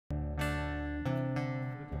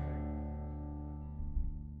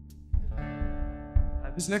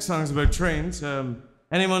This next song is about trains.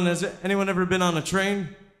 Anyone ever been on a train?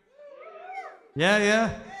 Yeah?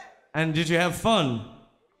 And did you have fun?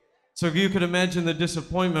 So you could imagine the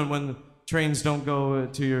disappointment when trains don't go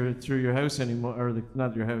through your house anymore, or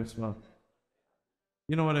not your house, well.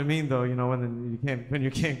 You know what I mean, though. You know when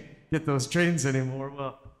you can't get those trains anymore.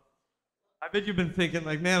 Well, I bet you've been thinking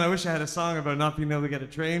like, man, I wish I had a song about not being able to get a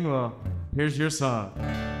train. Well, here's your song.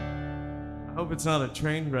 I hope it's not a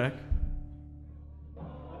train wreck.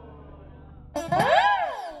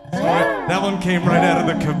 Sorry, that one came right out of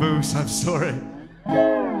the caboose. I'm sorry.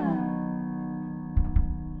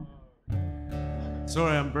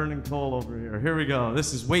 Sorry, I'm burning coal over here. Here we go.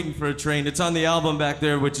 This is Waiting for a Train. It's on the album back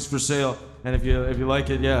there, which is for sale. And if you like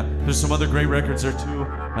it, yeah, there's some other great records there too.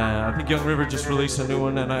 I think Young River just released a new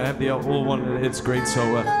one, and I have the old one. It's great. So,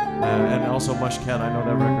 and also Mushcat, I know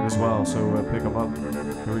that record as well. So pick them up.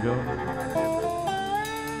 Here we go.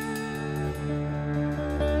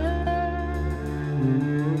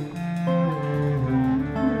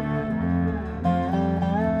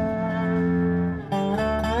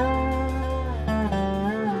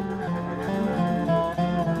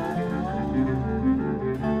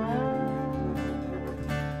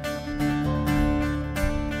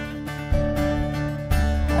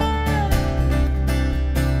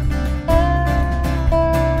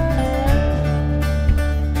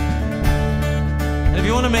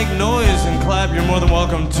 Make noise and clap, you're more than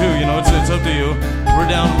welcome to. You know, it's up to you. We're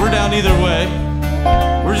down either way.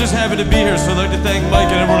 We're just happy to be here, so I'd like to thank Mike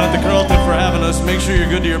and everyone at the Carlton for having us. Make sure you're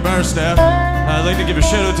good to your bar staff. I'd like to give a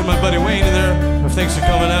shout out to my buddy Wayne in there. Thanks for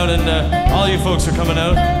coming out, and all you folks are coming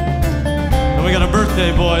out. And we got a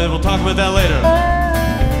birthday boy, we'll talk about that later.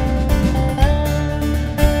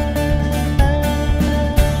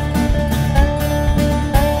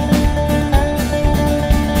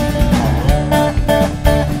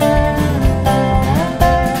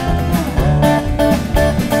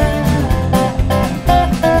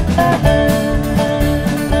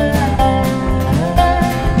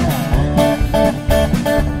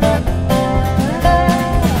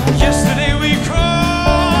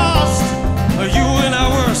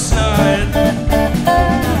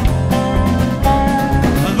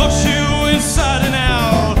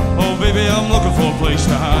 Place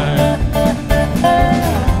to hide.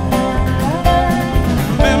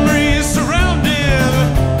 Memories surrounded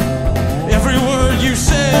every word you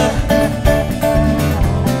said.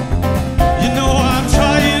 You know I'm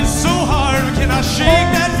trying so hard, can I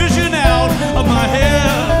shake that vision out of my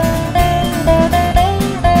head?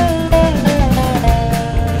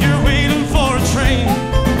 You're waiting for a train.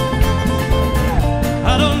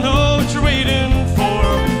 I don't know what you're waiting for.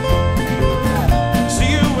 So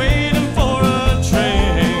you're waiting for a train.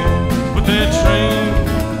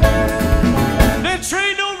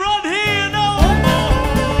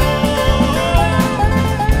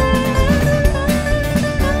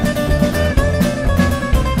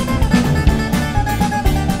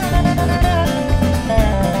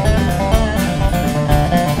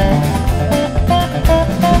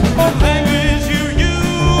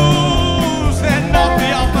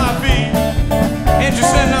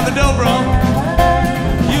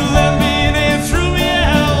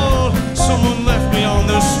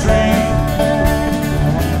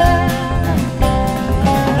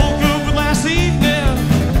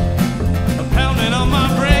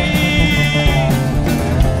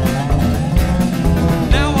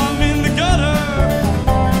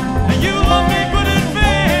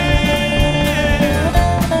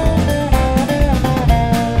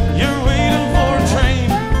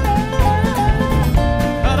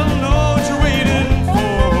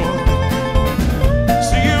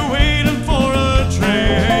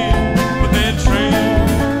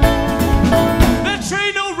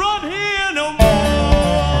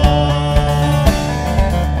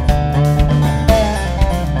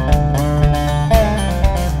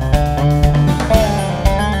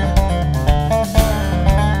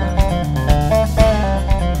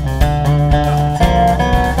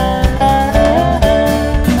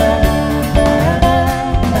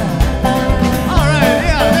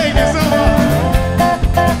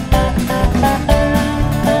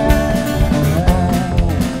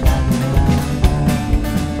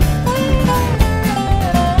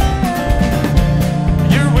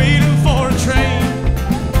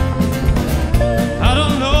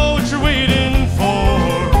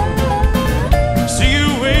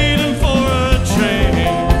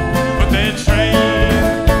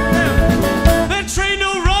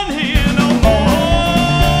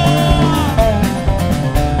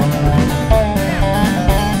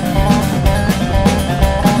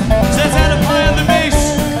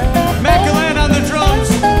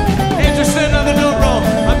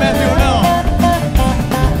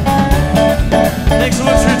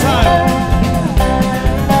 much for your time.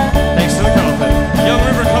 Thanks to the carpet. Young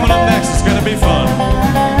River coming up next. It's gonna be fun.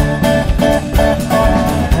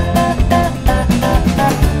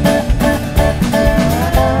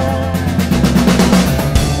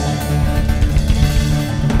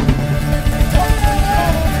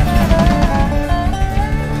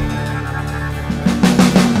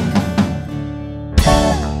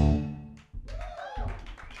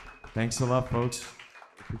 Thanks a lot, folks.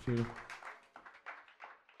 Appreciate it.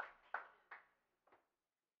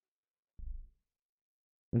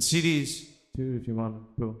 And CDs, too, if you want.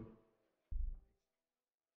 Cool.